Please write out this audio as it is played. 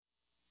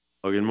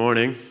Well, good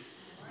morning.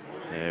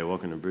 Hey,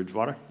 welcome to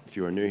Bridgewater. If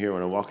you are new here, I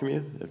want to welcome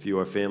you. If you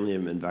are family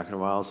and been back in a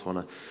while, I just want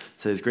to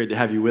say it's great to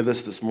have you with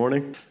us this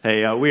morning.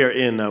 Hey, we are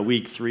in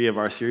week 3 of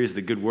our series,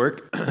 The Good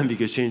Work,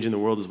 because changing the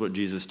world is what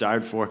Jesus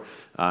died for.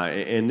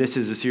 And this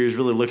is a series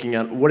really looking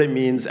at what it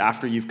means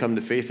after you've come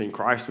to faith in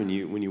Christ. When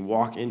you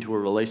walk into a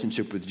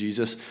relationship with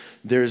Jesus,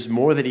 there's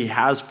more that he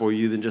has for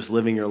you than just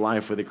living your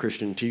life with a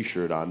Christian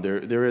t-shirt on.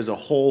 There is a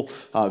whole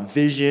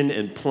vision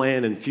and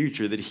plan and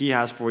future that he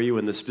has for you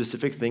and the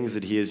specific things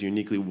that he has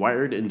uniquely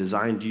wired and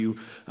designed you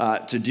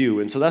to do.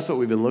 And so that's what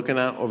we've been looking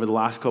at over the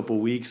last couple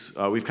weeks.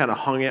 We've kind of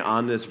hung it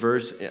on this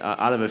verse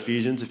out of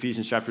Ephesians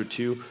chapter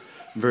 2,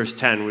 verse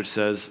 10, which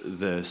says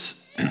this.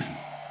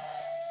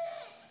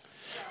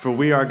 For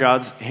we are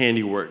God's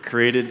handiwork,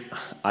 created,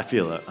 I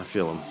feel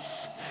him.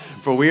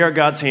 For we are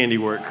God's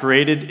handiwork,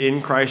 created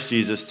in Christ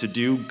Jesus to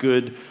do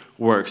good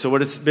work. So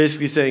what it's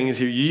basically saying is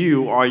here,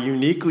 you are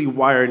uniquely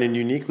wired and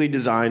uniquely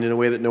designed in a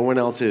way that no one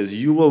else is.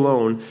 You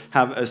alone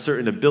have a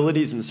certain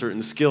abilities and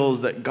certain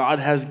skills that God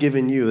has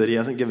given you that he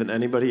hasn't given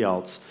anybody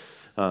else.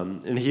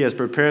 And he has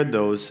prepared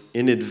those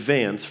in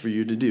advance for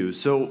you to do.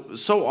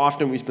 So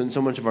often we spend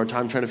so much of our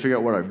time trying to figure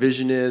out what our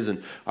vision is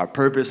and our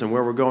purpose and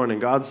where we're going.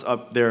 And God's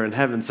up there in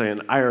heaven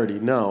saying, I already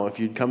know. If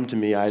you'd come to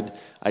me, I'd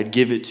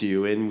give it to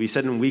you. And we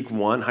said in week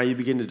 1, how you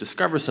begin to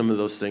discover some of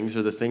those things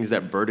are the things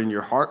that burden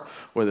your heart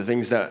or the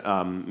things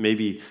that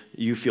maybe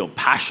you feel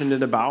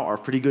passionate about are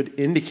pretty good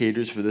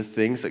indicators for the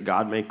things that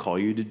God may call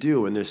you to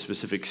do. And there's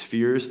specific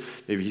spheres.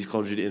 Maybe he's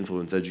called you to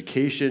influence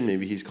education.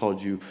 Maybe he's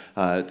called you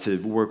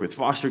to work with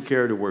foster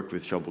care, to work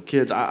with troubled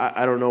kids.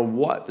 I don't know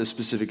what the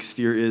specific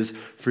sphere is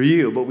for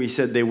you, but we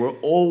said they will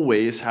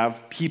always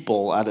have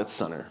people at its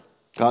center.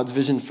 God's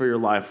vision for your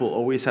life will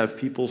always have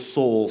people's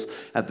souls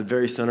at the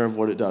very center of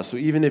what it does. So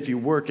even if you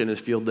work in a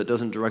field that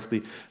doesn't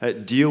directly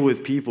deal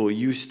with people,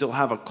 you still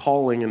have a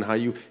calling in how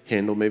you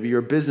handle maybe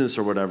your business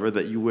or whatever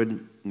that you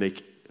would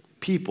make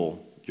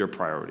people your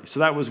priority. So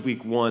that was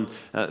week 1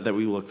 that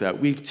we looked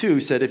at. Week 2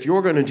 said if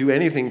you're going to do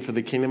anything for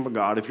the kingdom of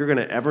God, if you're going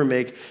to ever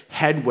make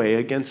headway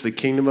against the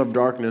kingdom of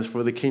darkness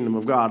for the kingdom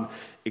of God,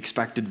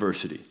 expect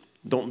adversity.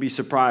 Don't be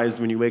surprised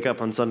when you wake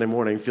up on Sunday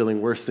morning feeling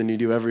worse than you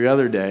do every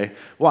other day.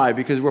 Why?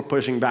 Because we're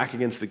pushing back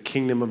against the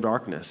kingdom of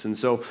darkness. And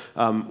so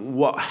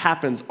what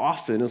happens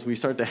often is we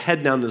start to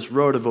head down this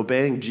road of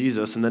obeying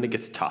Jesus, and then it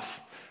gets tough.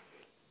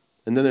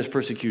 And then there's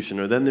persecution,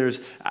 or then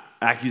there's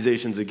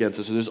accusations against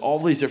us. So there's all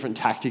these different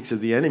tactics of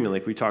the enemy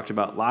like we talked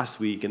about last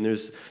week. And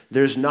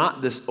there's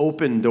not this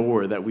open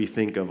door that we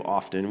think of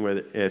often where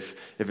if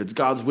it's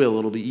God's will,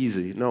 it'll be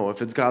easy. No,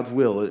 if it's God's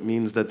will, it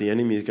means that the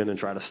enemy is going to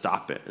try to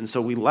stop it. And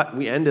so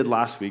we ended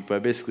last week by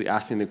basically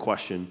asking the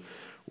question,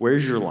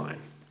 where's your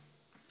line?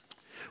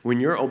 When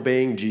you're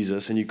obeying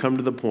Jesus and you come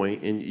to the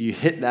point and you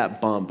hit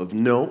that bump of,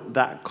 no,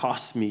 that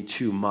costs me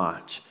too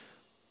much,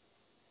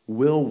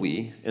 will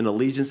we, in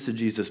allegiance to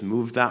Jesus,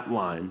 move that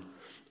line,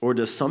 or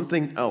does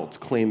something else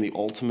claim the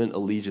ultimate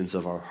allegiance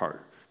of our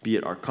heart? Be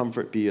it our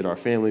comfort, be it our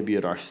family, be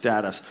it our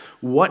status.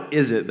 What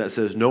is it that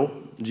says,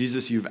 no,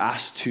 Jesus, you've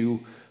asked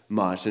too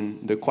much?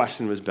 And the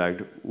question was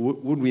begged,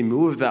 would we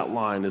move that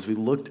line as we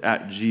looked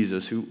at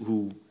Jesus,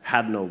 who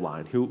had no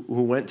line, who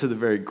went to the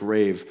very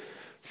grave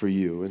for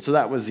you? And so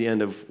that was the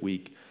end of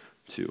week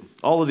 2.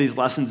 All of these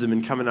lessons have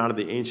been coming out of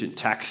the ancient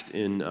text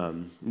in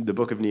the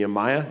book of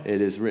Nehemiah. It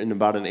is written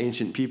about an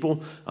ancient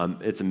people.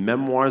 It's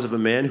memoirs of a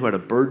man who had a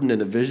burden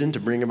and a vision to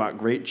bring about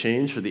great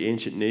change for the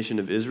ancient nation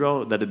of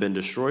Israel that had been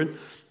destroyed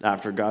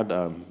after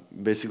God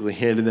basically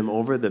handed them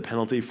over the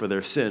penalty for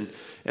their sin.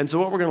 And so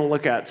what we're going to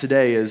look at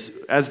today is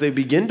as they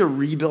begin to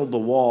rebuild the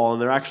wall,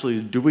 and they're actually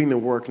doing the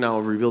work now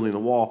of rebuilding the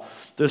wall,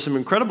 there's some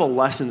incredible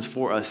lessons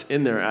for us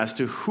in there as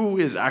to who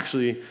is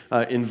actually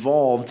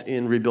involved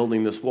in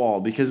rebuilding this wall.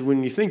 Because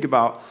when you think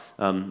about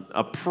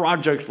a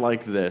project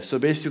like this, so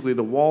basically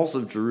the walls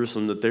of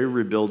Jerusalem that they're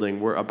rebuilding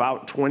were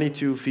about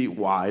 22 feet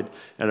wide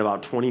and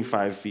about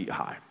 25 feet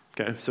high.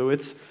 Okay, so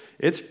it's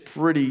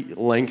pretty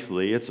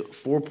lengthy. It's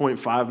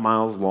 4.5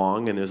 miles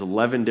long, and there's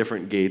 11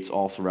 different gates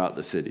all throughout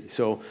the city.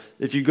 So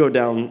if you go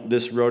down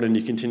this road and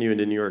you continue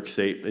into New York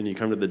State and you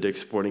come to the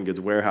Dick's Sporting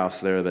Goods warehouse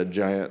there, that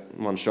giant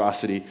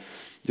monstrosity,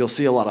 you'll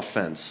see a lot of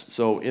fence.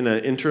 So in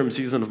an interim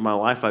season of my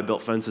life, I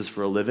built fences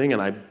for a living,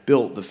 and I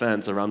built the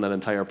fence around that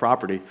entire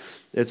property.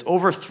 It's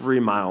over 3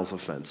 miles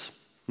of fence.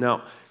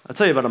 Now, I'll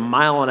tell you, about 1.5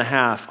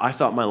 miles, I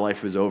thought my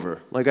life was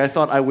over. Like, I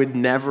thought I would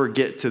never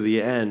get to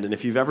the end. And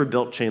if you've ever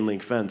built chain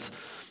link fence,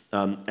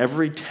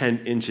 every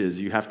 10 inches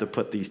you have to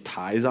put these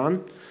ties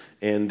on,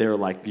 and they're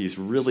like these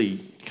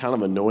really kind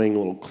of annoying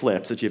little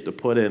clips that you have to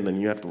put in,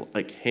 and you have to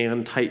like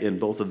hand tighten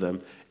both of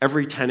them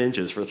every 10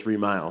 inches for 3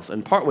 miles.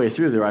 And partway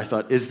through there, I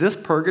thought, is this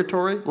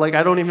purgatory? Like,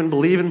 I don't even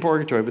believe in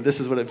purgatory, but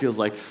this is what it feels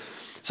like.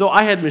 So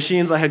I had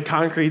machines, I had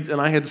concrete, and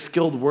I had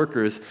skilled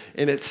workers,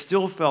 and it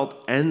still felt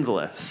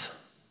endless.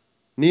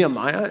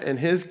 Nehemiah and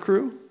his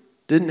crew,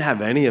 didn't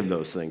have any of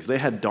those things. They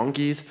had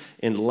donkeys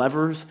and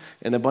levers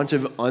and a bunch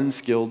of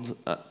unskilled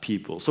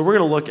people. So we're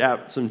going to look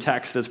at some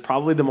text that's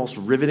probably the most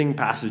riveting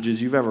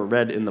passages you've ever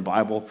read in the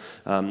Bible.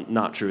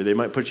 Not true. They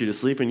might put you to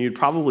sleep, and you'd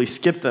probably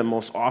skip them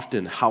most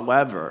often.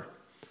 However,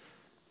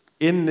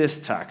 in this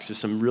text, there's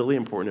some really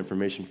important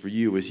information for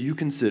you as you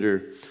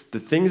consider the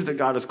things that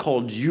God has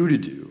called you to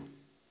do,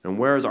 and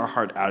where is our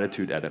heart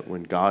attitude at it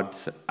when God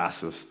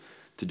asks us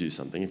to do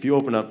something. If you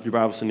open up your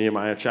Bibles to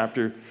Nehemiah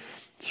chapter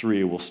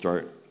 3, we'll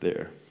start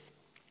there.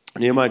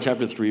 Nehemiah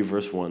chapter 3,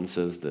 verse 1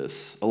 says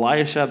this: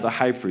 Eliashib the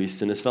high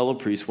priest and his fellow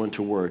priests went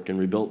to work and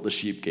rebuilt the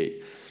sheep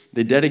gate.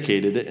 They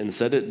dedicated it and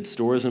set its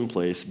doors in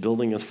place,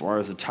 building as far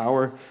as the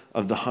Tower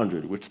of the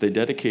 100, which they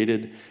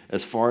dedicated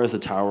as far as the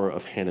Tower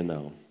of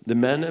Hananel. The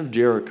men of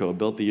Jericho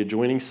built the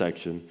adjoining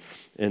section,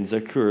 and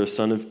Zakur,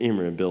 son of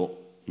Imri, built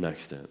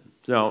next to him.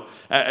 So,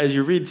 as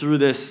you read through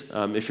this,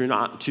 if you're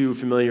not too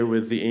familiar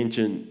with the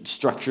ancient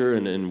structure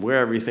and where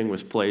everything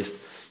was placed,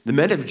 the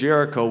men of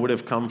Jericho would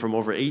have come from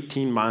over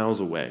 18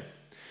 miles away.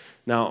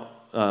 Now,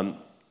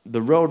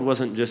 the road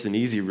wasn't just an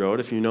easy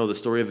road. If you know the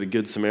story of the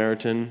Good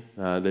Samaritan,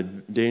 the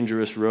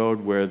dangerous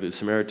road where the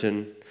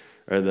Samaritan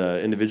or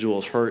the individual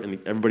is hurt and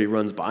everybody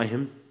runs by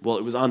him, well,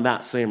 it was on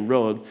that same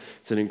road.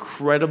 It's an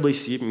incredibly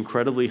steep,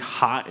 incredibly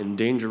hot and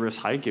dangerous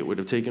hike. It would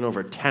have taken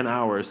over 10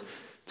 hours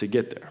to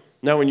get there.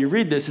 Now, when you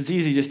read this, it's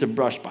easy just to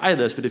brush by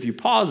this, but if you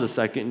pause a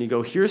second and you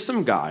go, here's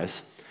some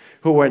guys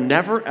who are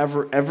never,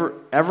 ever, ever,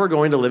 ever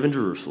going to live in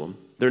Jerusalem.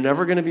 They're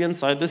never going to be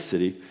inside this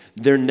city.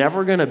 They're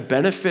never going to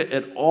benefit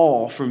at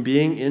all from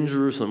being in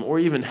Jerusalem or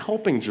even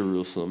helping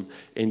Jerusalem.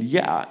 And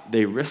yet,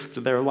 they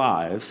risked their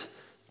lives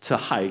to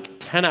hike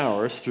 10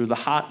 hours through the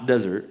hot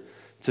desert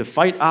to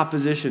fight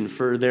opposition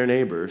for their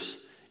neighbors,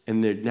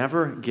 and they'd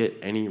never get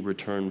any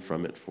return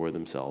from it for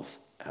themselves,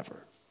 ever.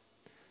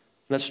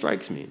 And that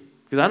strikes me,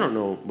 because I don't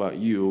know about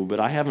you, but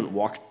I haven't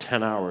walked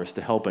 10 hours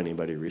to help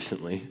anybody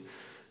recently.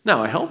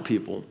 Now, I help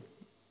people,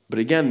 but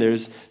again,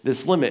 there's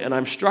this limit, and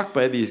I'm struck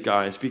by these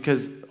guys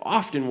because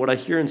often what I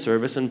hear in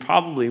service, and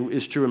probably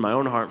is true in my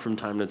own heart from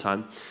time to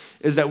time,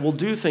 is that we'll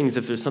do things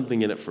if there's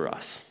something in it for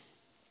us.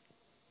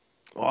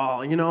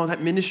 Oh,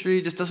 that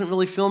ministry just doesn't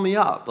really fill me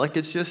up. Like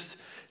it's just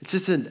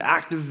an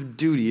act of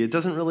duty. It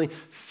doesn't really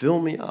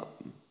fill me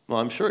up. Well,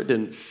 I'm sure it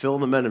didn't fill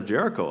the men of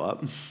Jericho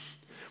up.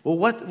 Well,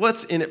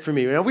 what's in it for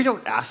me? We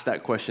don't ask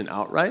that question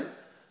outright,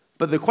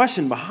 but the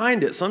question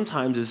behind it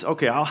sometimes is,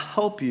 okay, I'll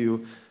help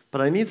you, but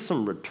I need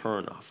some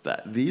return off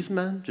that. These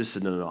men just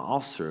said, no,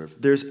 I'll serve.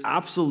 There's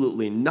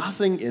absolutely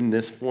nothing in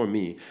this for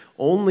me.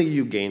 Only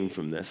you gain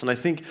from this. And I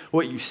think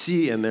what you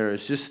see in there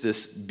is just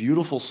this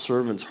beautiful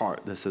servant's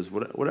heart that says,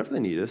 whatever they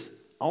need is,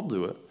 I'll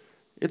do it.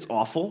 It's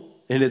awful,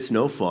 and it's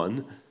no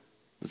fun,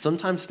 but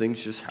sometimes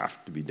things just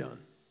have to be done.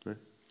 Right?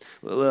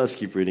 Let's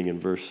keep reading in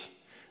verse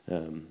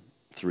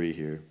 3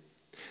 here.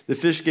 The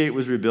fish gate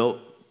was rebuilt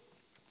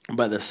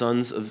by the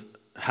sons of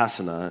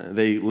Hassanah.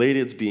 They laid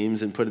its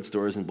beams and put its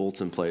doors and bolts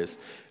in place.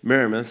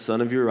 Meremoth,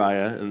 son of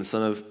Uriah, and the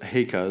son of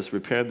Hakaz,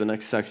 repaired the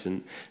next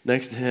section.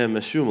 Next to him,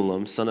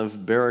 Meshulam, son of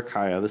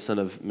Berechiah, the son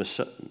of we're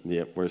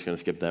just going to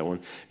skip that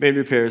one, made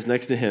repairs.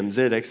 Next to him,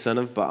 Zadok, son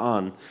of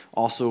Ba'an,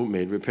 also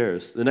made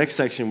repairs. The next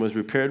section was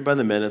repaired by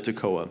the men of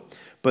Tekoa,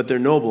 but their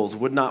nobles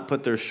would not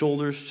put their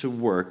shoulders to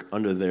work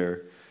under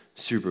their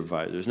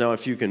supervisors. Now,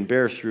 if you can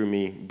bear through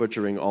me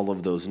butchering all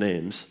of those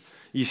names,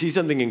 you see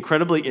something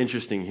incredibly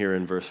interesting here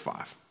in verse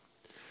 5.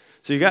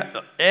 So you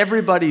got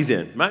everybody's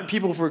in.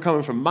 People were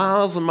coming from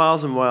miles and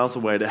miles and miles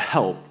away to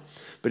help.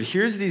 But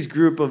here's these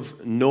group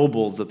of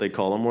nobles that they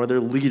call them, or they're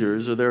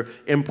leaders, or they're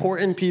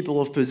important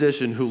people of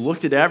position who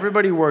looked at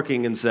everybody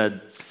working and said,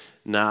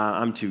 nah,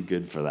 I'm too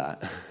good for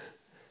that.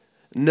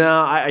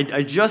 No,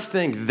 I just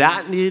think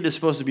that need is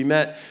supposed to be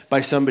met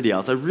by somebody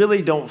else. I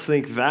really don't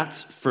think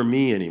that's for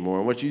me anymore.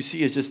 And what you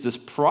see is just this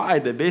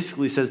pride that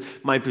basically says,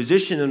 my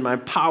position and my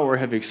power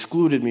have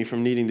excluded me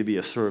from needing to be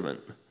a servant.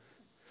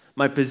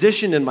 My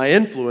position and my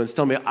influence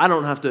tell me I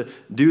don't have to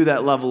do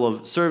that level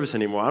of service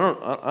anymore.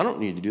 I don't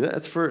need to do that.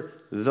 It's for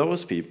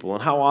those people.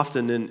 And how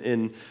often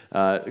in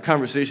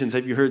conversations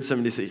have you heard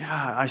somebody say,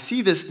 yeah, I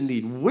see this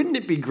need. Wouldn't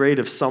it be great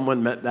if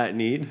someone met that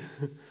need?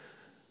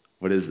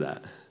 What is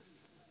that?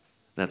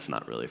 That's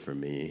not really for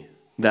me.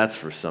 That's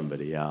for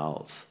somebody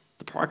else.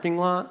 The parking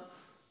lot,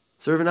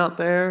 serving out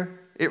there,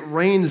 it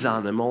rains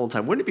on them all the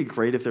time. Wouldn't it be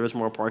great if there was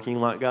more parking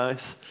lot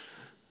guys?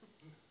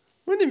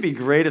 Wouldn't it be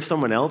great if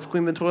someone else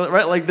cleaned the toilet,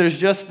 right? Like there's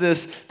just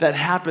this that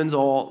happens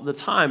all the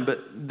time,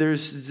 but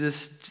there's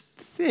this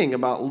thing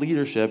about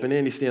leadership, and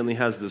Andy Stanley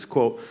has this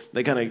quote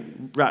that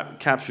kind of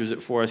captures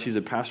it for us. He's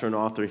a pastor and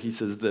author. He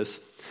says this: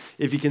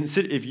 if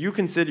you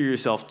consider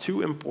yourself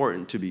too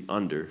important to be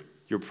under,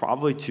 you're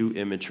probably too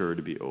immature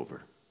to be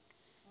over.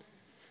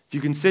 If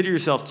you consider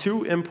yourself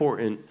too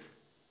important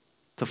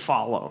to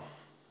follow,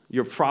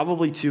 you're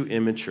probably too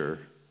immature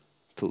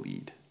to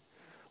lead.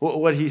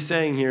 What he's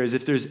saying here is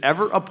if there's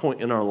ever a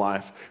point in our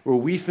life where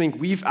we think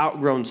we've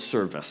outgrown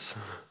service,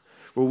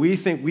 where we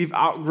think we've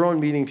outgrown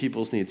meeting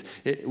people's needs,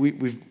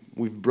 we've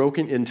we've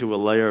broken into a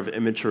layer of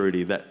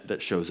immaturity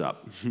that shows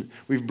up.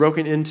 We've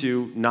broken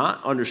into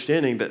not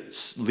understanding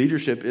that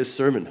leadership is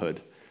servanthood.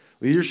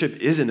 Leadership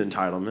isn't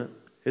entitlement,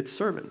 it's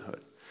servanthood.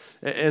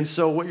 And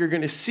so what you're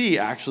going to see,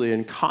 actually,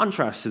 in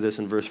contrast to this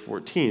in verse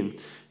 14,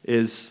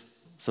 is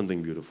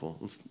something beautiful.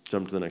 Let's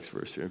jump to the next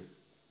verse here.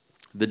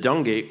 The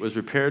dung gate was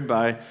repaired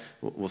by,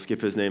 we'll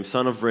skip his name,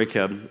 son of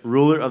Rechab,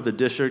 ruler of the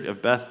district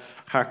of Beth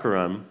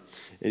Hakaram,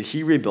 and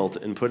he rebuilt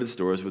it and put its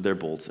doors with their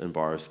bolts and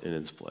bars in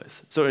its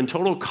place. So in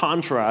total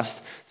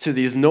contrast to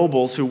these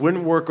nobles who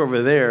wouldn't work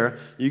over there,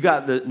 you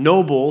got the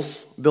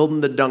nobles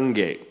building the dung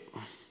gate.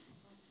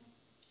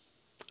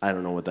 I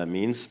don't know what that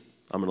means.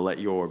 I'm going to let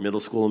your middle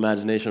school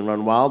imagination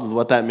run wild with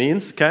what that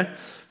means, okay?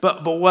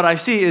 But what I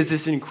see is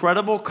this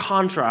incredible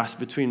contrast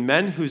between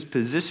men whose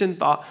position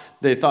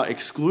they thought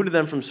excluded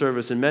them from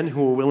service and men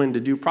who were willing to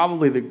do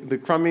probably the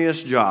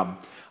crummiest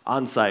job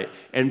on site.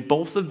 And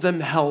both of them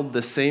held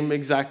the same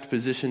exact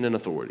position and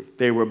authority.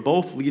 They were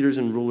both leaders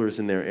and rulers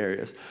in their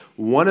areas.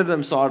 One of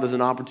them saw it as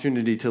an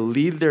opportunity to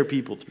lead their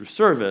people through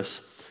service.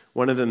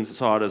 One of them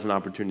saw it as an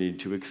opportunity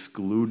to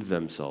exclude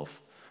themselves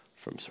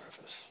from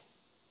service.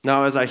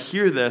 Now, as I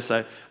hear this,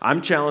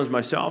 I'm challenged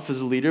myself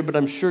as a leader, but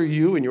I'm sure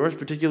you in your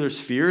particular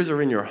spheres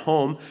or in your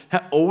home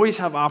always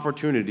have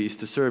opportunities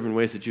to serve in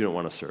ways that you don't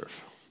want to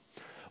serve.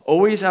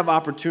 Always have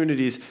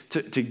opportunities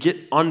to get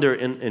under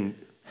and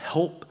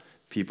help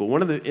people.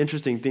 One of the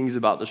interesting things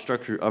about the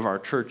structure of our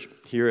church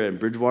here at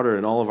Bridgewater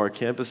and all of our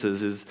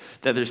campuses is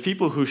that there's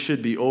people who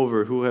should be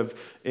over who have,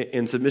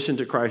 in submission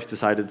to Christ,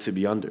 decided to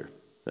be under.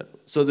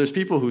 So there's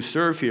people who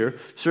serve here,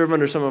 serve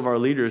under some of our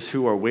leaders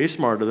who are way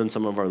smarter than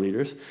some of our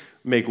leaders,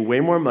 make way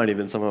more money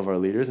than some of our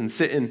leaders, and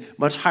sit in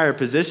much higher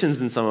positions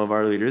than some of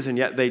our leaders, and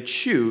yet they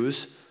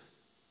choose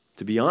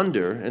to be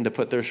under and to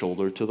put their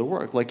shoulder to the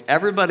work. Like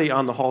everybody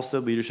on the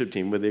Halstead leadership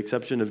team, with the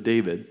exception of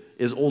David,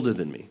 is older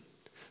than me.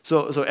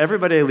 So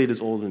everybody I lead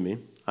is older than me.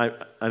 I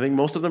think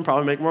most of them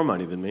probably make more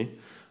money than me.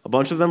 A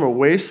bunch of them are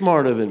way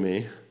smarter than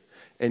me.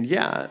 And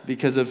yeah,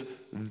 because of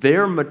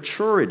their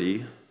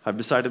maturity, have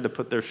decided to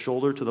put their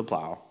shoulder to the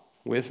plow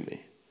with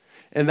me.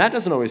 And that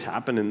doesn't always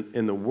happen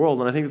in the world.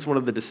 And I think it's one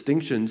of the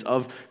distinctions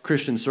of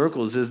Christian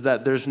circles is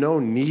that there's no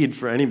need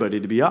for anybody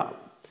to be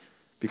up.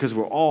 Because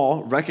we're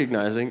all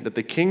recognizing that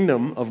the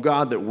kingdom of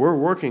God that we're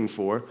working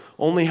for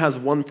only has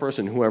one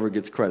person who ever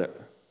gets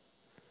credit.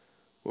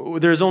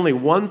 There's only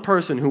one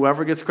person who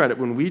ever gets credit.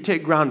 When we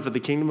take ground for the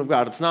kingdom of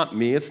God, it's not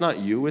me, it's not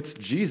you, it's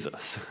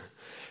Jesus.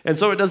 And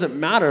so it doesn't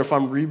matter if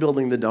I'm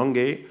rebuilding the dung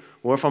gate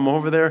or if I'm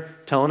over there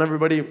telling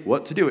everybody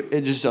what to do.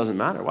 It just doesn't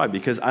matter. Why?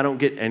 Because I don't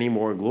get any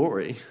more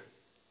glory.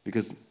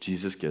 Because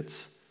Jesus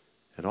gets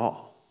it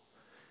all.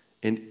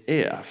 And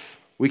if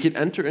we can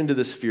enter into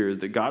the spheres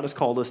that God has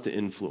called us to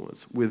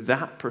influence with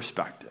that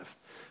perspective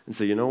and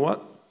say, you know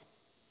what?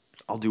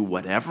 I'll do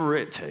whatever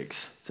it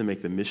takes to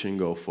make the mission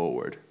go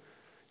forward.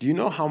 Do you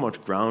know how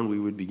much ground we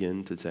would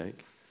begin to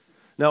take?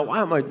 Now, why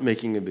am I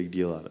making a big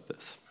deal out of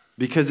this?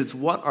 Because it's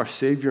what our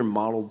Savior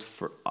modeled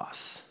for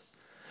us.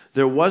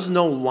 There was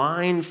no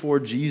line for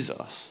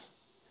Jesus.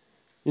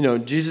 You know,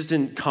 Jesus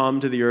didn't come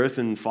to the earth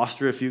and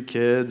foster a few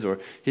kids, or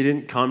he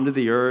didn't come to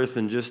the earth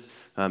and just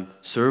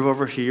serve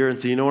over here and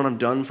say, you know what, I'm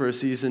done for a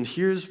season.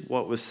 Here's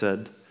what was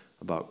said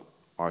about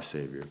our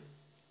Savior,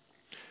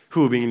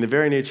 who, being in the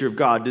very nature of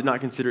God, did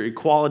not consider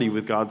equality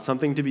with God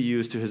something to be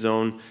used to his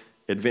own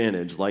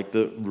advantage, like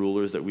the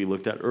rulers that we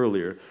looked at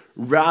earlier.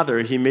 Rather,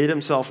 he made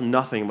himself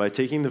nothing by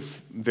taking the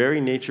very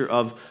nature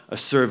of a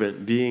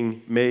servant,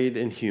 being made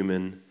in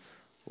human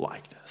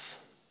likeness.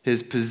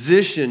 His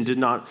position did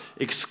not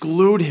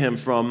exclude him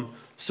from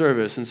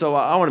service. And so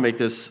I want to make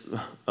this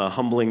a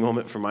humbling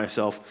moment for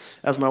myself.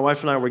 As my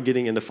wife and I were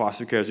getting into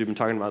foster care, as we've been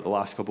talking about the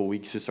last couple of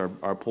weeks, just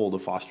our pull to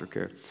foster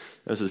care.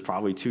 This was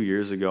probably 2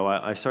 years ago.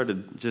 I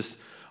started just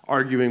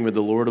arguing with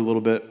the Lord a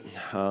little bit,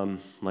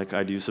 like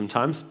I do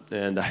sometimes.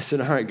 And I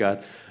said, all right,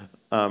 God,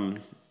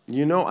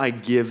 you know I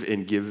give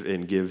and give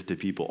and give to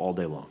people all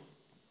day long.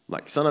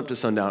 Like sun up to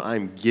sundown,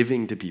 I'm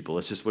giving to people.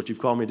 It's just what you've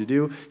called me to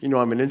do. You know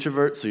I'm an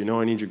introvert, so you know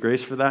I need your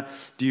grace for that.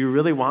 Do you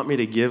really want me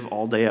to give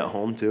all day at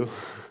home too?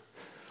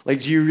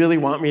 Like, do you really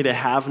want me to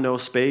have no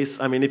space?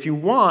 I mean, if you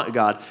want,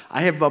 God,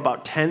 I have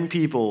about 10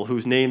 people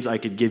whose names I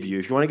could give you.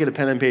 If you want to get a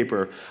pen and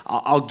paper,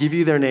 I'll give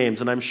you their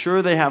names, and I'm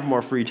sure they have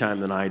more free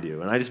time than I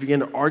do. And I just began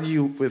to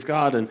argue with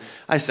God, and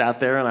I sat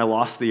there, and I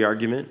lost the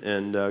argument,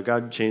 and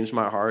God changed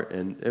my heart,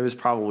 and it was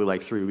probably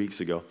like 3 weeks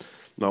ago.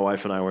 My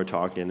wife and I were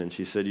talking, and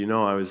she said, you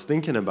know, I was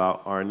thinking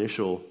about our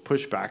initial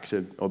pushback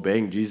to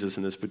obeying Jesus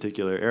in this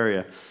particular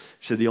area.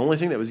 She said, the only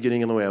thing that was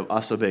getting in the way of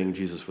us obeying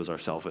Jesus was our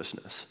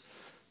selfishness.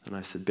 And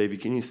I said, baby,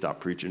 can you stop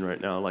preaching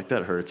right now? Like,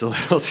 that hurts a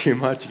little too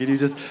much. Can you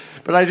just,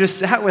 but I just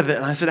sat with it,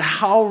 and I said,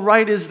 how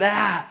right is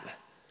that?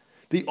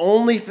 The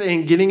only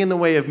thing getting in the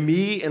way of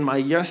me and my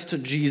yes to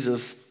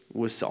Jesus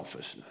was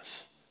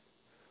selfishness.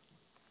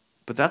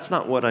 But that's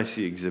not what I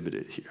see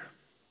exhibited here.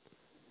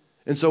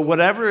 And so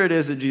whatever it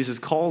is that Jesus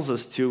calls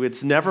us to,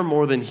 it's never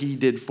more than he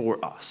did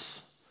for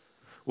us.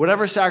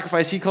 whatever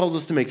sacrifice he calls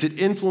us to make, to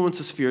influence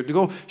a sphere, to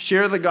go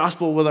share the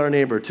gospel with our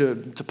neighbor, to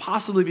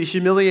possibly be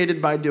humiliated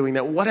by doing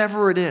that,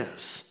 whatever it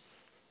is,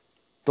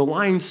 the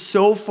line's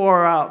so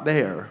far out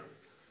there,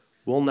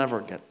 we'll never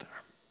get there.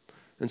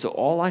 And so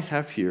all I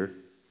have here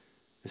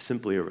is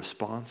simply a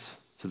response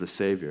to the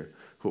Savior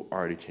who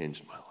already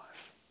changed my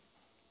life.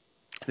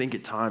 I think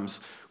at times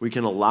we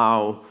can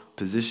allow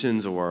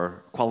positions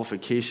or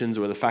qualifications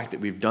or the fact that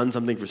we've done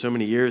something for so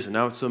many years and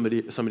now it's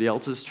somebody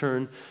else's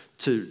turn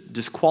to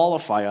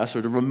disqualify us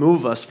or to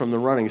remove us from the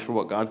runnings for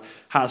what God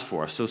has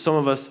for us. So some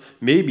of us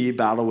maybe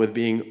battle with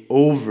being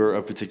over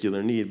a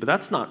particular need, but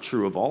that's not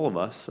true of all of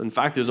us. In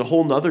fact, there's a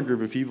whole other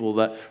group of people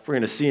that we're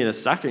going to see in a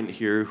second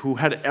here who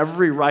had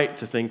every right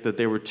to think that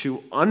they were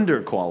too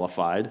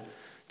underqualified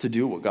to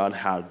do what God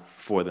had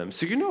for them.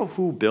 So you know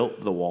who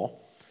built the wall?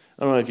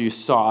 I don't know if you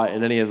saw it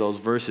in any of those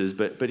verses,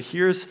 but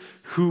here's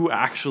who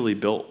actually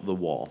built the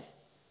wall.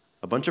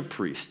 A bunch of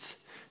priests.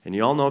 And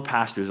you all know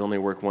pastors only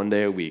work one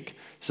day a week.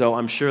 So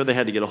I'm sure they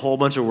had to get a whole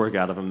bunch of work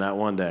out of them that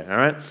one day, all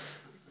right?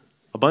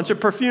 A bunch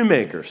of perfume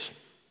makers,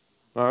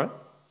 all right?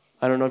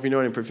 I don't know if you know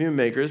any perfume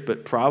makers,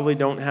 but probably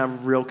don't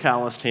have real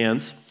calloused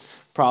hands.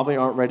 Probably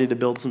aren't ready to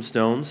build some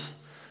stones.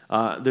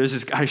 There's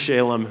this guy,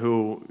 Shalem,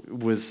 who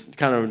was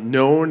kind of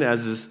known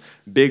as this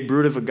big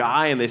brute of a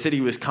guy, and they said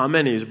he was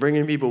coming, he was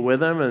bringing people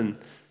with him, and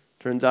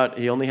turns out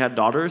he only had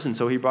daughters, and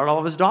so he brought all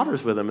of his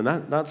daughters with him,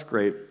 and that's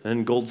great,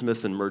 and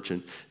goldsmith and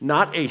merchant.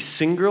 Not a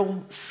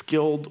single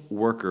skilled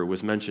worker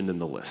was mentioned in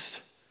the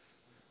list.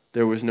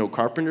 There was no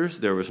carpenters,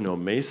 there was no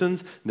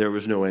masons, there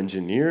was no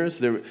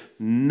engineers.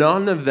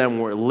 None of them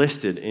were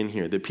listed in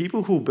here. The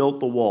people who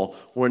built the wall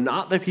were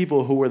not the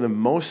people who were the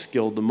most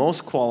skilled, the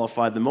most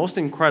qualified, the most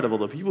incredible.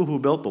 The people who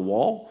built the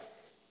wall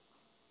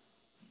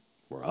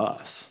were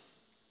us.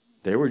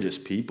 They were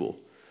just people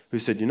who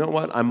said, you know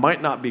what, I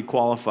might not be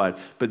qualified,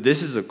 but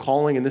this is a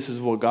calling and this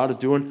is what God is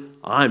doing,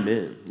 I'm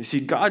in. You see,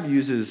 God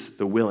uses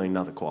the willing,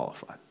 not the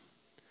qualified.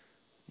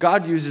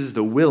 God uses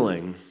the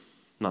willing,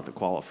 not the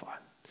qualified.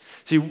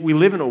 See, we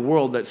live in a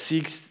world that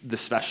seeks the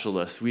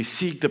specialist. We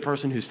seek the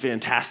person who's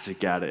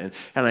fantastic at it.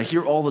 And I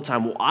hear all the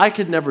time, well, I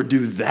could never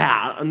do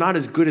that. I'm not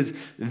as good as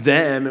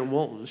them. And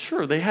well,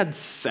 sure, they had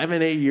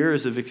 7-8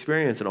 years of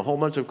experience and a whole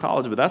bunch of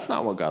college, but that's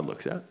not what God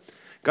looks at.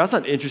 God's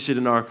not interested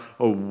in our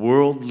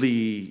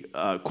worldly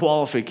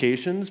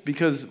qualifications,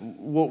 because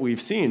what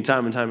we've seen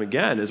time and time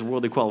again is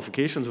worldly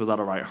qualifications without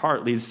a right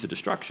heart leads to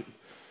destruction.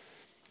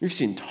 We've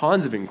seen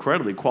tons of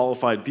incredibly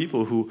qualified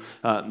people who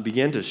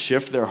began to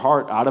shift their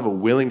heart out of a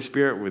willing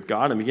spirit with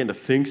God and began to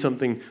think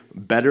something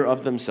better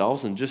of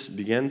themselves and just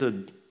began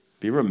to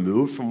be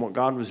removed from what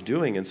God was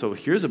doing. And so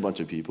here's a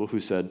bunch of people who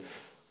said,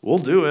 we'll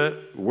do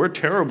it, we're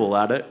terrible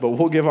at it, but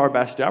we'll give our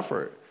best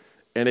effort.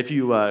 And if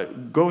you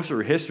go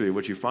through history,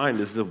 what you find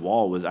is the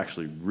wall was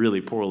actually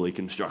really poorly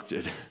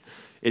constructed.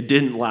 It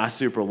didn't last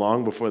super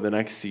long before the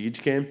next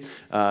siege came.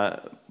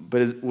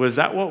 But was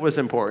that what was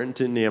important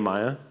to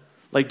Nehemiah?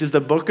 Like, does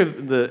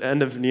the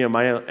end of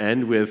Nehemiah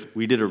end with,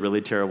 we did a really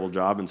terrible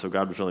job and so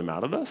God was really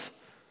mad at us?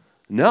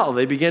 No,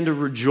 they began to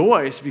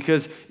rejoice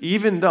because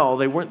even though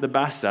they weren't the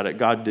best at it,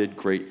 God did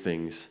great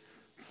things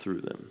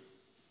through them.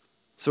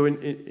 So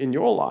in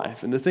your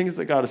life and the things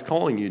that God is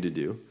calling you to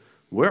do,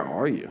 where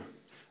are you?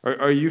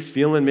 Are you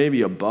feeling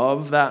maybe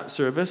above that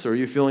service, or are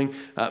you feeling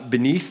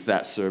beneath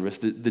that service?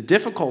 The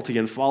difficulty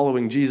in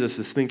following Jesus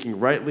is thinking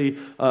rightly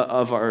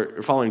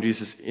following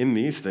Jesus in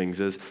these things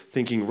is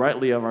thinking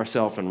rightly of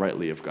ourselves and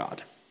rightly of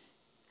God.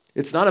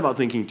 It's not about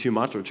thinking too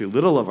much or too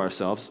little of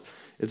ourselves.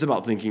 It's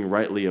about thinking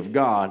rightly of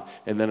God,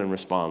 and then in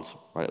response,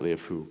 rightly of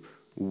who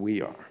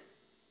we are.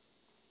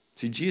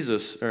 See,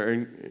 Jesus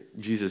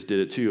did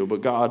it too,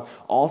 but God,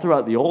 all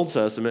throughout the Old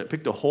Testament,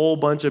 picked a whole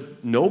bunch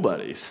of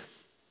nobodies.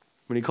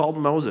 When he called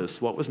Moses,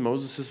 what was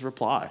Moses'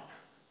 reply?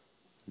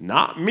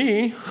 Not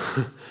me.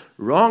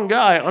 Wrong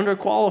guy,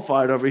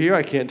 underqualified over here.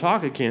 I can't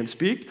talk, I can't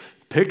speak.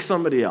 Pick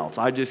somebody else.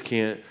 I just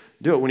can't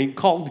do it. When he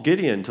called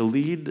Gideon to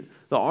lead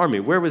the army,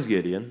 where was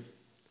Gideon?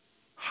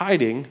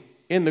 Hiding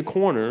in the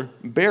corner,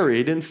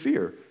 buried in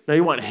fear. Now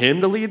you want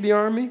him to lead the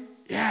army?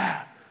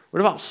 Yeah. What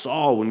about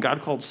Saul? When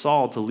God called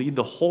Saul to lead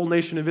the whole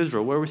nation of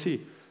Israel, where was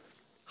he?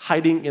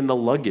 Hiding in the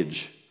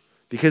luggage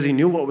because he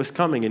knew what was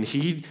coming and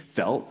he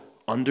felt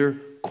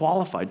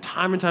underqualified.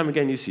 Time and time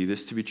again, you see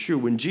this to be true.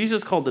 When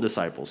Jesus called the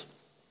disciples,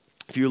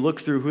 if you look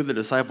through who the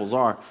disciples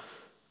are,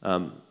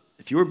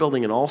 if you were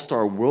building an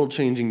all-star,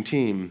 world-changing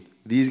team,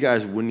 these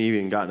guys wouldn't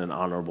even gotten an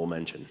honorable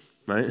mention,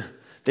 right?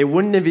 They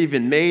wouldn't have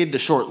even made the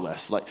short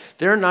list. Like,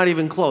 they're not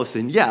even close,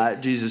 and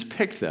yet Jesus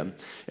picked them.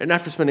 And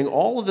after spending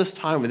all of this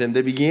time with him,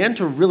 they began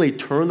to really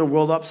turn the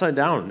world upside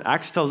down.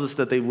 Acts tells us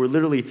that they were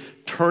literally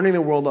turning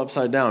the world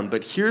upside down.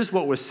 But here's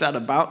what was said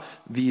about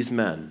these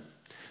men.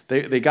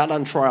 They got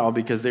on trial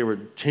because they were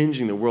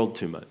changing the world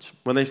too much.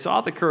 When they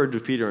saw the courage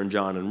of Peter and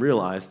John and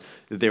realized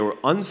that they were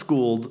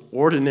unschooled,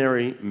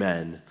 ordinary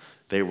men,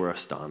 they were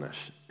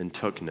astonished and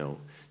took note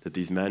that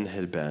these men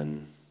had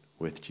been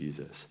with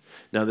Jesus.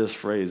 Now, this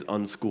phrase,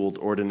 unschooled,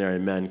 ordinary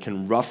men,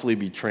 can roughly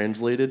be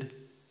translated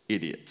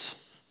idiots.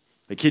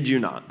 I kid you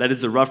not. That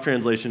is the rough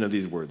translation of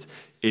these words,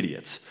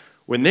 idiots.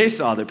 When they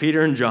saw that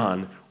Peter and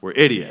John were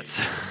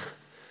idiots,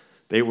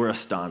 they were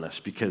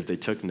astonished because they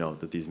took note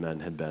that these men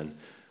had been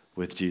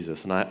with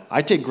Jesus. And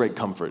I take great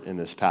comfort in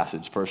this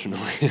passage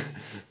personally.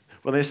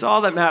 When they saw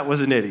that Matt was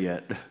an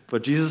idiot,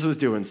 but Jesus was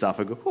doing stuff,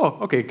 I go, oh,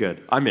 okay,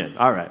 good. I'm in.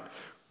 All right,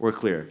 we're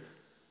clear.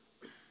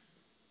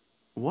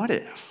 What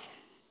if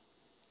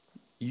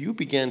you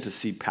began to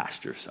see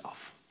past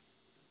yourself?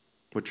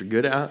 What you're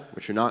good at,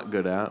 what you're not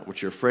good at,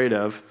 what you're afraid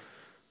of,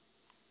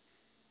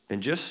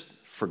 and just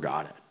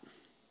forgot it?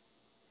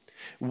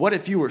 What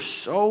if you were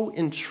so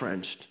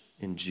entrenched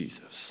in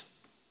Jesus?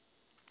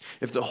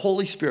 If the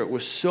Holy Spirit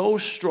was so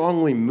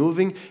strongly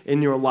moving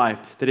in your life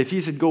that if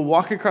he said, go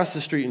walk across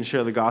the street and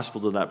share the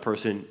gospel to that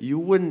person, you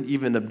wouldn't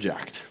even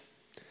object.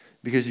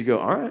 Because you go,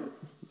 all right,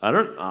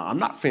 I'm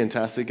not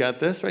fantastic at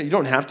this, right? You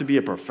don't have to be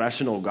a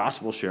professional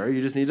gospel sharer.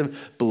 You just need to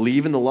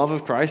believe in the love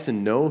of Christ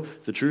and know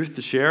the truth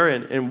to share.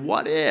 And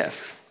what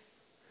if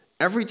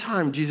every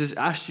time Jesus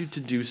asked you to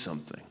do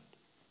something,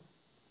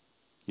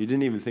 you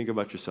didn't even think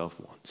about yourself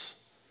once?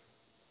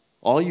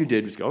 All you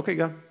did was go, okay,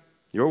 God,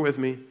 you're with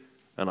me,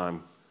 and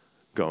I'm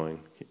going.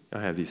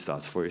 I have these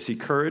thoughts for you. See,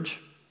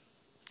 courage,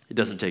 it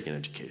doesn't take an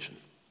education.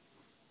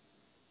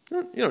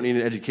 You don't need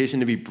an education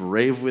to be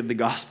brave with the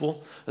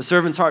gospel. A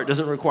servant's heart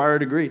doesn't require a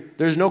degree.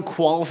 There's no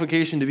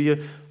qualification to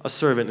be a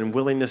servant, and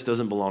willingness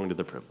doesn't belong to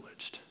the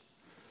privileged.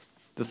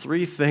 The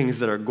three things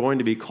that are going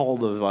to be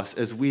called of us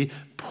as we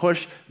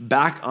push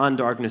back on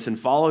darkness and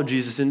follow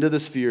Jesus into the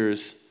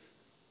spheres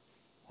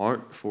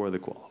aren't for the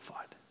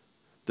qualified.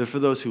 They're for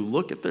those who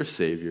look at their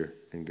Savior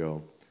and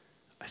go,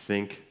 I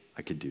think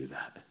I could do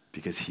that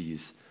because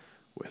he's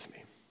with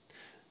me.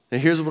 Now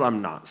here's what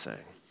I'm not saying.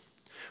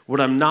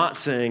 What I'm not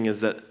saying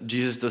is that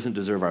Jesus doesn't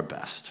deserve our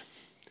best.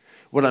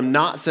 What I'm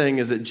not saying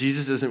is that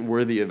Jesus isn't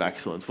worthy of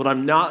excellence. What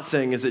I'm not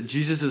saying is that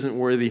Jesus isn't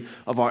worthy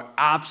of our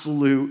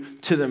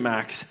absolute to the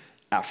max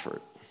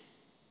effort.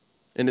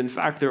 And in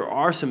fact, there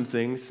are some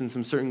things and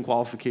some certain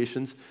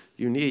qualifications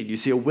you need. You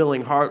see, a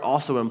willing heart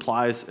also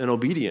implies an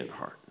obedient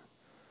heart.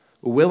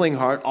 A willing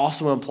heart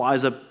also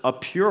implies a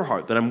pure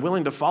heart, that I'm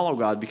willing to follow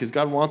God because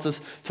God wants us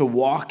to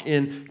walk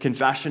in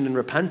confession and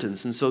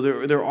repentance. And so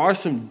there are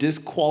some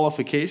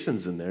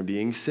disqualifications in there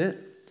being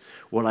sin.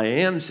 What I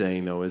am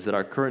saying, though, is that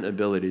our current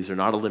abilities are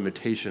not a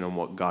limitation on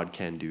what God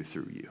can do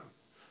through you.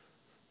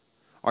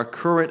 Our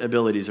current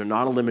abilities are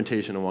not a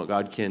limitation on what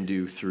God can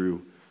do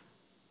through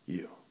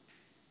you.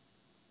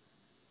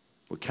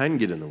 What can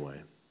get in the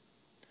way,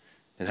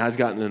 and has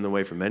gotten in the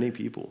way for many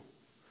people,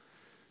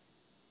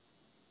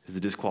 is the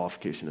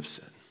disqualification of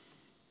sin,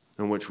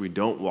 in which we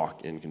don't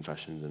walk in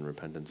confessions and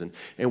repentance.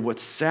 And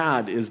what's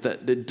sad is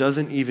that it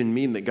doesn't even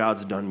mean that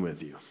God's done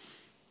with you.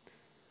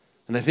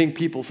 And I think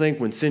people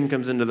think when sin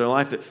comes into their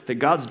life that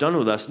God's done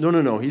with us.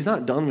 No, he's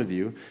not done with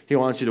you. He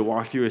wants you to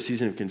walk through a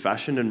season of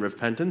confession and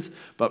repentance,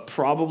 but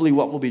probably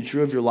what will be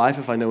true of your life,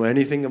 if I know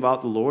anything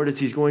about the Lord, is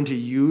he's going to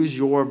use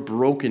your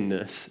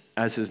brokenness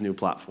as his new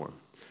platform.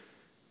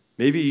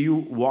 Maybe you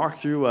walk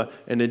through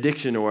an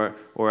addiction or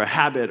a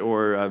habit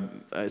or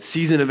a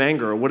season of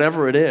anger or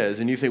whatever it is,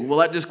 and you think, well,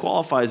 that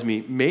disqualifies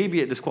me. Maybe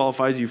it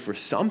disqualifies you for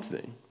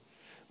something,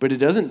 but it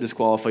doesn't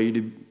disqualify you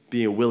to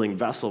be a willing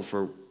vessel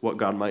for what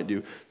God might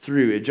do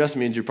through you. It just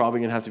means you're probably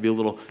going to have to be a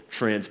little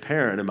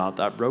transparent about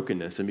that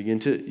brokenness and begin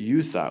to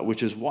use that,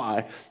 which is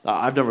why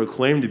I've never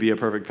claimed to be a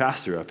perfect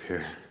pastor up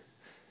here.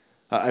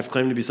 I've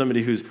claimed to be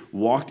somebody who's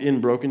walked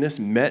in brokenness,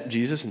 met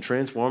Jesus, and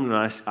transformed,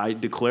 and I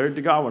declared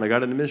to God when I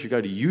got into ministry,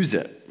 God, to use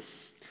it.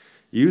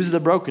 Use the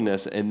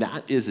brokenness, and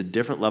that is a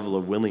different level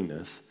of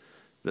willingness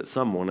that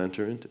some won't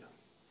enter into.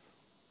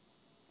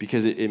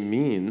 Because it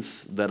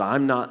means that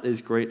I'm not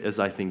as great as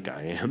I think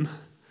I am,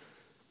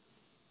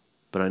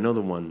 but I know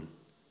the one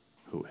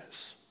who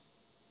is.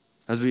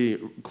 As we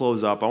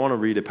close up, I want to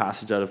read a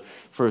passage out of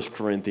 1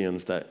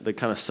 Corinthians that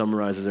kind of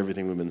summarizes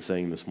everything we've been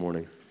saying this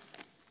morning.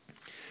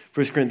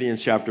 1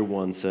 Corinthians chapter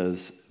 1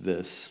 says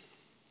this: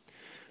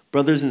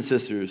 brothers and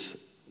sisters,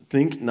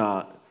 think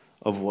not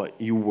of what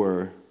you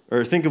were,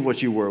 or think of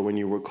what you were when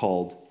you were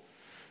called.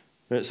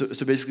 Right? So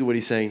basically what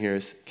he's saying here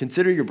is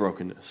consider your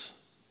brokenness.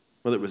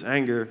 Whether it was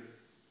anger,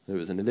 whether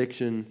it was an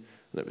addiction,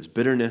 whether it was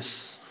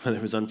bitterness, whether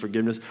it was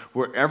unforgiveness,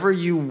 wherever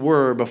you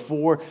were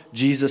before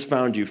Jesus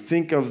found you,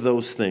 think of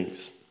those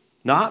things.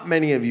 Not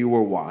many of you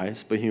were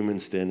wise by human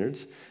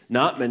standards.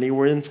 Not many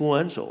were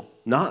influential.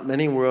 Not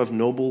many were of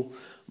noble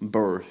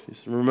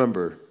birth.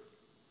 Remember,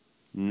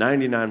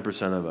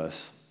 99% of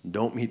us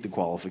don't meet the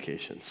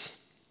qualifications.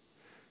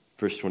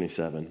 Verse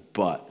 27,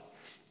 but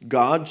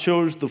God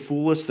chose the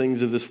foolish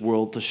things of this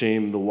world to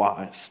shame the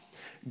wise.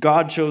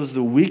 God chose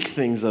the weak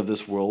things of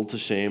this world to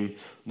shame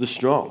the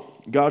strong.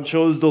 God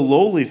chose the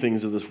lowly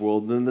things of this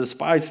world and the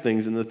despised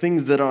things and the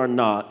things that are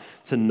not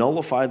to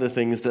nullify the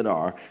things that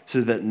are,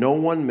 so that no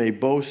one may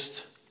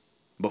boast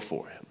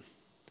before him.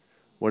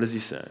 What is he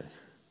saying?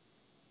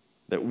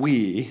 That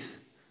we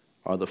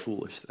are the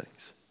foolish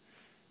things.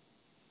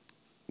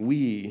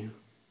 We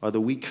are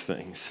the weak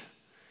things.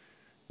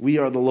 We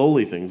are the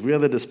lowly things. We are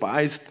the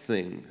despised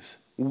things.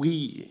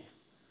 We.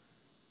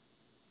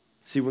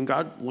 See, when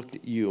God looked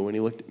at you, when he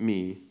looked at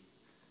me,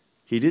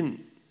 he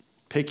didn't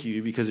pick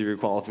you because of your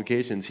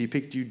qualifications. He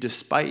picked you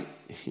despite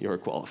your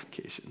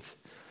qualifications.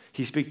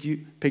 He picked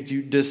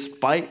you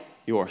despite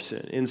your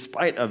sin, in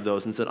spite of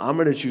those, and said, I'm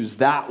going to choose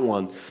that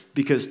one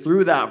because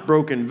through that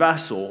broken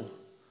vessel,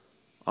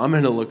 I'm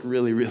going to look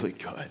really, really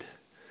good.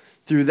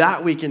 Through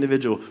that weak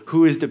individual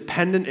who is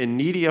dependent and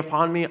needy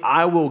upon me,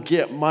 I will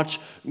get much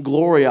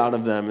glory out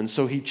of them. And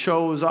so he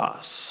chose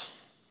us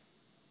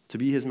to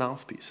be his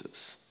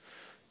mouthpieces.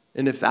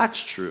 And if that's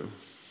true,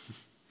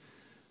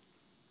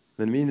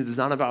 then it means it's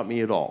not about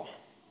me at all.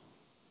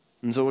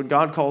 And so when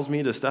God calls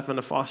me to step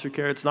into foster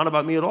care, it's not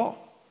about me at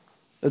all.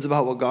 It's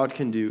about what God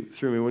can do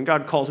through me. When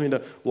God calls me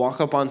to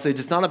walk up on stage,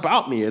 it's not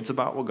about me. It's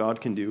about what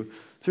God can do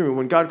through me.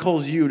 When God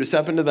calls you to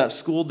step into that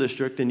school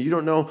district and you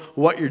don't know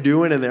what you're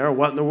doing in there or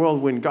what in the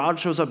world, when God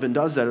shows up and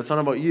does that, it's not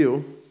about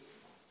you.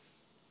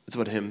 It's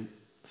about him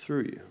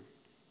through you.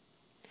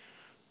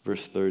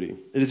 Verse 30.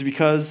 It is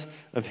because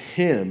of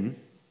him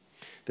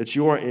that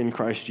you are in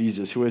Christ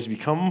Jesus, who has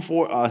become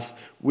for us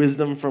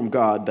wisdom from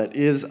God, that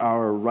is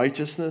our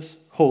righteousness,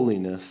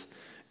 holiness,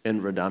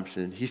 and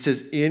redemption. He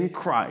says, in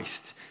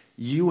Christ,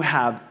 you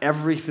have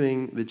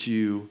everything that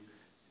you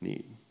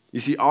need. You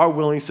see, our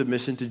willing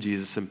submission to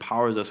Jesus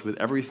empowers us with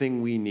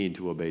everything we need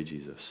to obey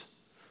Jesus.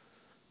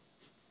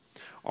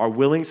 Our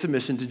willing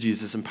submission to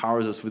Jesus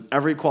empowers us with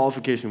every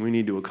qualification we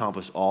need to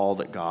accomplish all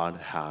that God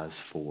has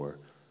for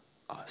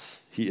us.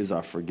 He is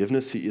our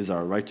forgiveness. He is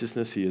our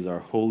righteousness. He is our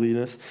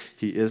holiness.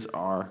 He is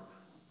our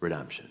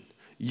redemption.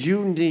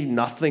 You need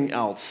nothing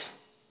else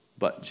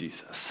but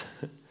Jesus.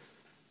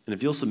 And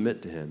if you'll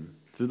submit to him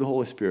through the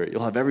Holy Spirit,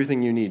 you'll have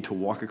everything you need to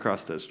walk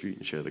across that street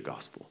and share the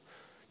gospel,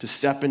 to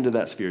step into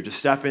that sphere, to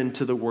step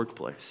into the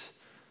workplace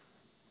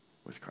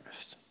with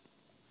Christ.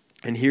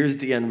 And here's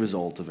the end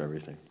result of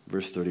everything.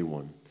 Verse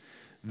 31.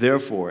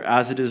 Therefore,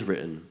 as it is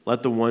written,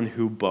 let the one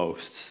who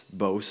boasts,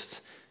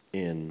 boast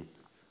in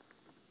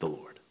the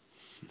Lord.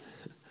 At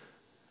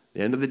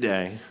the end of the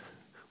day,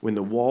 when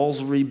the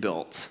wall's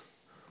rebuilt,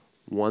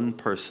 one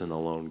person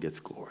alone gets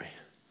glory.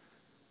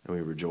 And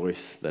we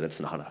rejoice that it's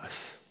not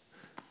us,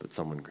 but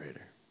someone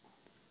greater.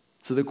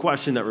 So the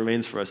question that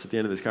remains for us at the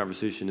end of this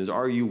conversation is,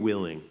 are you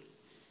willing?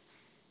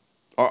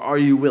 Are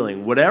you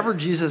willing? Whatever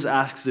Jesus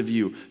asks of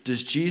you,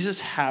 does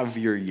Jesus have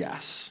your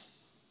yes?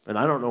 And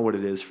I don't know what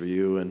it is for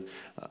you, and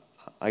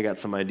I got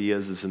some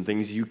ideas of some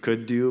things you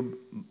could do,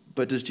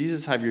 but does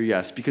Jesus have your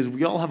yes? Because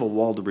we all have a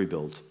wall to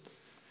rebuild.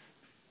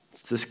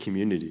 It's this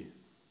community.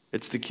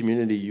 It's the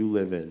community you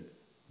live in.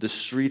 The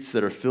streets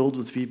that are filled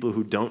with people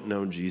who don't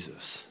know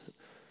Jesus.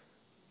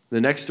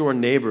 The next door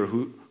neighbor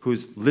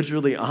who's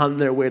literally on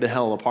their way to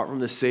hell apart from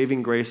the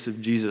saving grace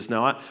of Jesus.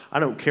 Now, I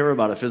don't care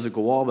about a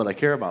physical wall, but I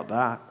care about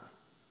that.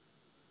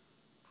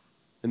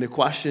 And the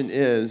question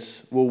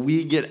is, will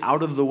we get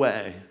out of the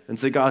way and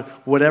say, God,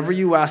 whatever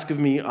you ask of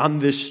me on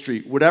this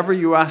street, whatever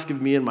you ask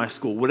of me in my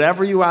school,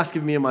 whatever you ask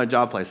of me in my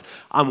job place,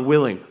 I'm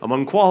willing. I'm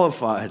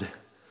unqualified,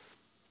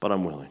 but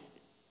I'm willing.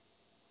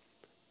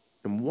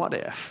 And what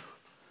if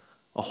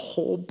a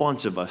whole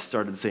bunch of us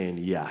started saying,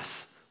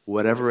 yes,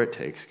 whatever it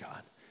takes,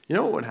 God? You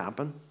know what would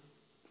happen?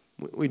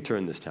 We'd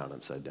turn this town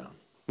upside down.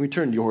 We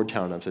turned your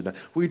town upside down.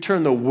 We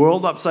turned the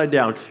world upside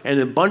down, and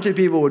a bunch of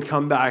people would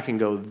come back and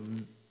go,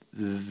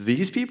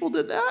 these people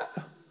did that?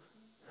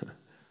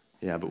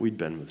 Yeah, but we'd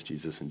been with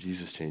Jesus, and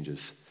Jesus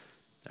changes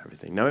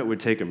everything. Now, it would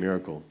take a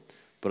miracle,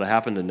 but I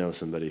happen to know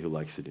somebody who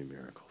likes to do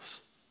miracles.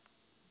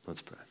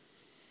 Let's pray.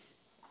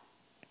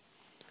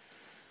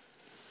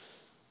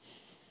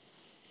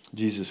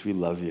 Jesus, we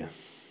love you.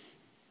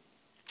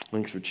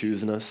 Thanks for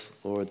choosing us,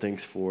 Lord.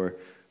 Thanks for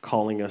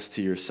calling us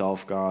to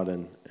yourself, God.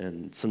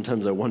 And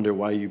sometimes I wonder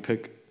why you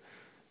pick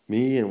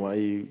me and why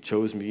you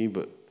chose me,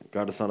 but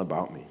God, it's not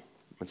about me.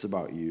 It's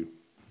about you.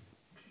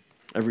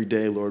 Every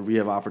day, Lord, we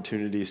have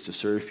opportunities to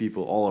serve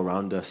people all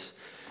around us,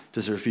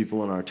 to serve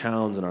people in our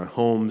towns, in our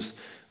homes,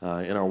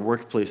 in our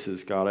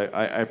workplaces. God,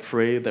 I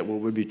pray that what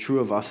would be true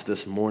of us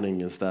this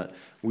morning is that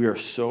we are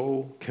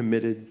so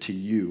committed to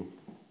you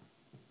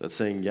that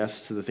saying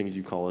yes to the things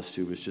you call us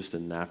to is just a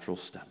natural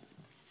step.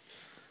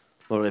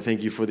 Lord, I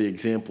thank you for the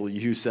example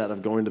you set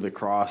of going to the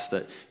cross,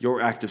 that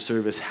your act of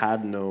service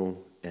had no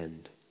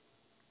end.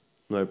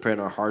 Lord, I pray in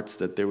our hearts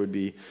that there would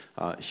be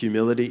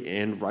humility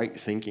and right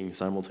thinking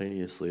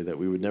simultaneously, that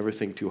we would never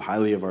think too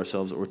highly of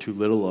ourselves or too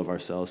little of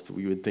ourselves, but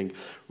we would think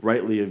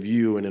rightly of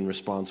you and in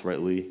response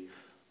rightly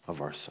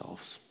of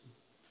ourselves.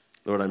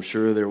 Lord, I'm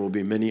sure there will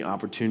be many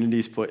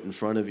opportunities put in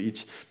front of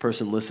each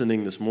person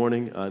listening this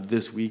morning,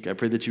 this week. I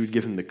pray that you would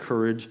give them the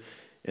courage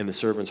and the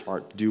servant's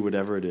heart to do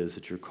whatever it is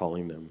that you're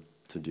calling them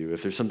to do.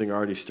 If there's something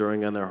already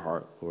stirring on their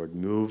heart, Lord,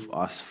 move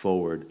us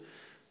forward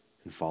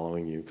in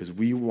following you, because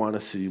we want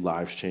to see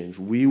lives change.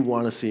 We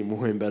want to see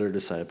more and better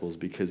disciples,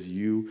 because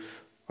you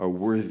are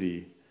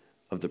worthy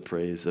of the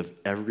praise of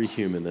every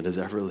human that has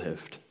ever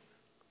lived.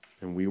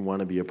 And we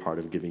want to be a part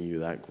of giving you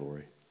that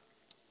glory.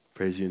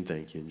 Praise you and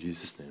thank you in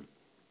Jesus' name.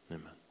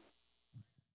 Amen.